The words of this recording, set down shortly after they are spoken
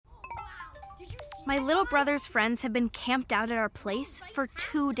My little brother's friends have been camped out at our place for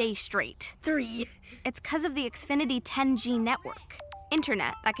 2 days straight. 3. It's because of the Xfinity 10G network.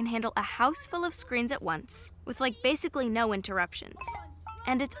 Internet that can handle a house full of screens at once, with basically no interruptions.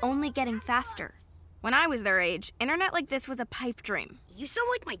 And it's only getting faster. When I was their age, internet like this was a pipe dream. You sound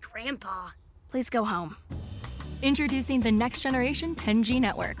like my grandpa. Please go home. Introducing the next generation 10G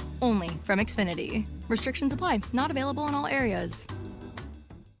network, only from Xfinity. Restrictions apply, not available in all areas.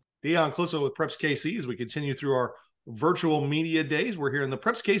 Dion Clisso with Preps KC as we continue through our virtual media days. We're here in the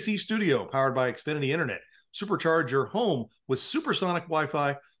Preps KC studio, powered by Xfinity Internet. Supercharge your home with supersonic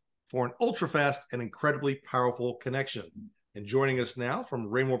Wi-Fi for an ultra-fast and incredibly powerful connection. And joining us now from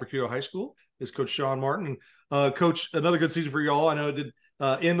Raymore Mercurial High School is Coach Sean Martin. Coach, another good season for you all. I know it did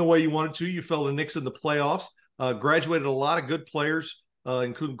end the way you wanted to. You fell to Nix in the playoffs. Graduated a lot of good players,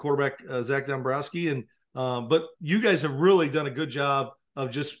 including quarterback Zach Dombrowski. But you guys have really done a good job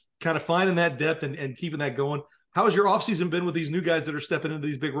of just kind of finding that depth and keeping that going. How has your offseason been with these new guys that are stepping into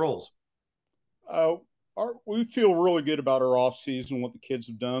these big roles? We feel really good about our offseason, what the kids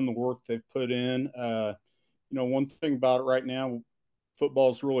have done, the work they've put in. One thing about it right now, football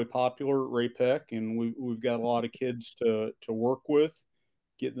is really popular at Ray Peck, and we've got a lot of kids to work with,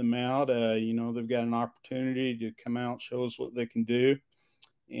 getting them out. They've got an opportunity to come out, show us what they can do.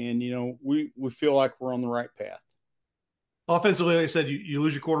 And, we feel like we're on the right path. Offensively, like I said, you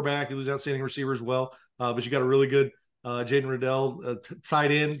lose your quarterback, you lose outstanding receiver as well, but you got a really good Jaden Riddell,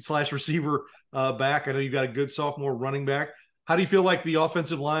 tight end / receiver back. I know you've got a good sophomore running back. How do you feel like the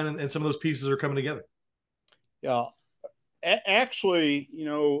offensive line and some of those pieces are coming together? Yeah, actually,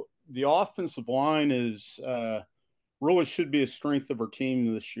 the offensive line is really should be a strength of our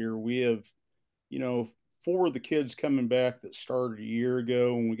team this year. We have, 4 of the kids coming back that started a year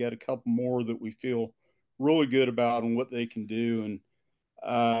ago, and we got a couple more that we feel really good about and what they can do.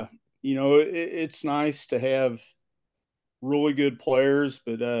 And, it's nice to have really good players,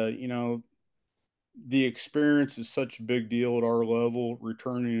 but, the experience is such a big deal at our level,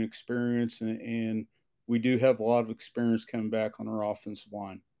 returning experience, and we do have a lot of experience coming back on our offensive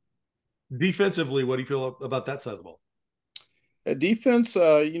line. Defensively, what do you feel about that side of the ball? At defense,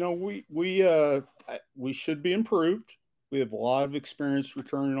 we should be improved. We have a lot of experience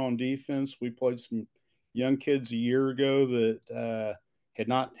returning on defense. We played some young kids a year ago that had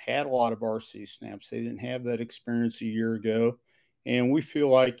not had a lot of RC snaps. They didn't have that experience a year ago. And we feel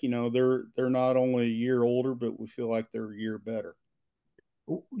like, they're not only a year older, but we feel like they're a year better.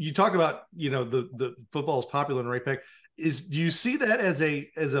 You talk about, the football is popular in Ray Peck. Do you see that as a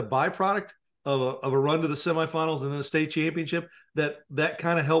byproduct of a run to the semifinals and then the state championship, that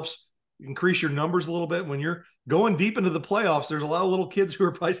kind of helps increase your numbers a little bit? When you're going deep into the playoffs, there's a lot of little kids who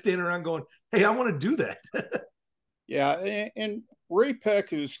are probably standing around going, hey, I want to do that. Yeah. And Ray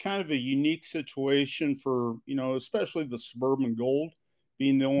Peck is kind of a unique situation for, especially the Suburban Gold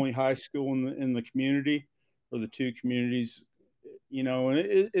being the only high school in the community, or the 2 communities, and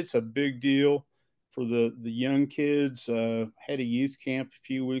it's a big deal for the young kids. Had a youth camp a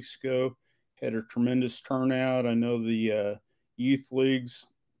few weeks ago, had a tremendous turnout. I know the youth leagues,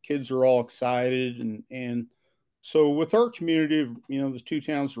 kids are all excited. And so with our community, the 2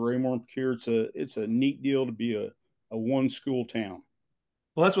 towns of Raymore and Pecure, it's a neat deal to be a one school town.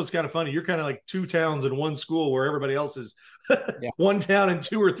 Well, that's what's kind of funny. You're kind of like 2 towns in one school, where everybody else is Yeah. 1 town and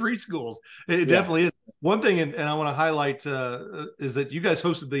 2 or 3 schools. It definitely is. One thing, and I want to highlight, is that you guys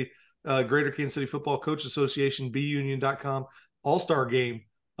hosted the Greater Kansas City Football Coach Association, BUnion.com All-Star Game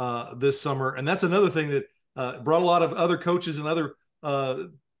this summer. And that's another thing that brought a lot of other coaches and other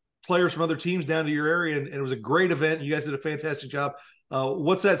players from other teams down to your area. And it was a great event. You guys did a fantastic job.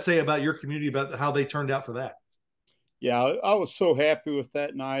 What's that say about your community, about how they turned out for that? Yeah, I was so happy with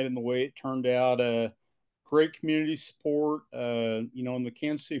that night and the way it turned out. Great community support, in the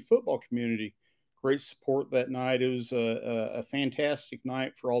Kansas City football community. Great support that night. It was a fantastic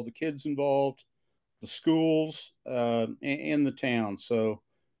night for all the kids involved, the schools, and the town. So,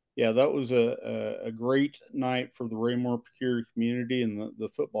 yeah, that was a great night for the Raymore Pecure community and the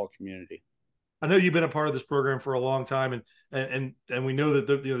football community. I know you've been a part of this program for a long time, and we know that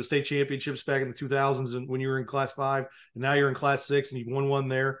the state championships back in the 2000s, and when you were in Class 5, and now you're in Class 6, and you've won one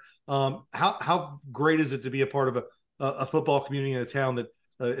there. How great is it to be a part of a football community in a town that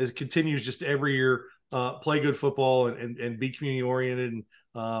continues just every year play good football and be community oriented,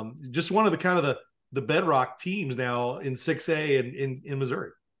 and just one of the kind of the bedrock teams now in 6A and in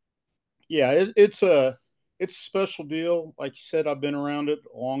Missouri. Yeah, it's a special deal. Like you said, I've been around it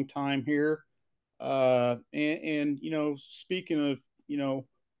a long time here. Speaking of,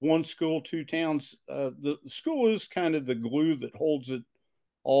 one school, 2 towns, the school is kind of the glue that holds it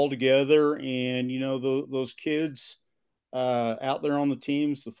all together. And, those kids out there on the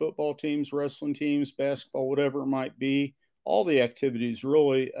teams, the football teams, wrestling teams, basketball, whatever it might be, all the activities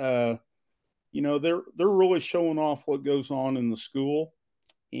really, they're really showing off what goes on in the school.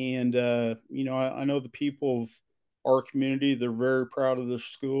 And, I know the people of our community, they're very proud of this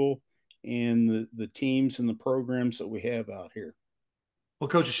school and the teams and the programs that we have out here. Well,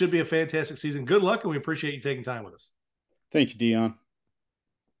 Coach, it should be a fantastic season. Good luck, and we appreciate you taking time with us. Thank you, Dion.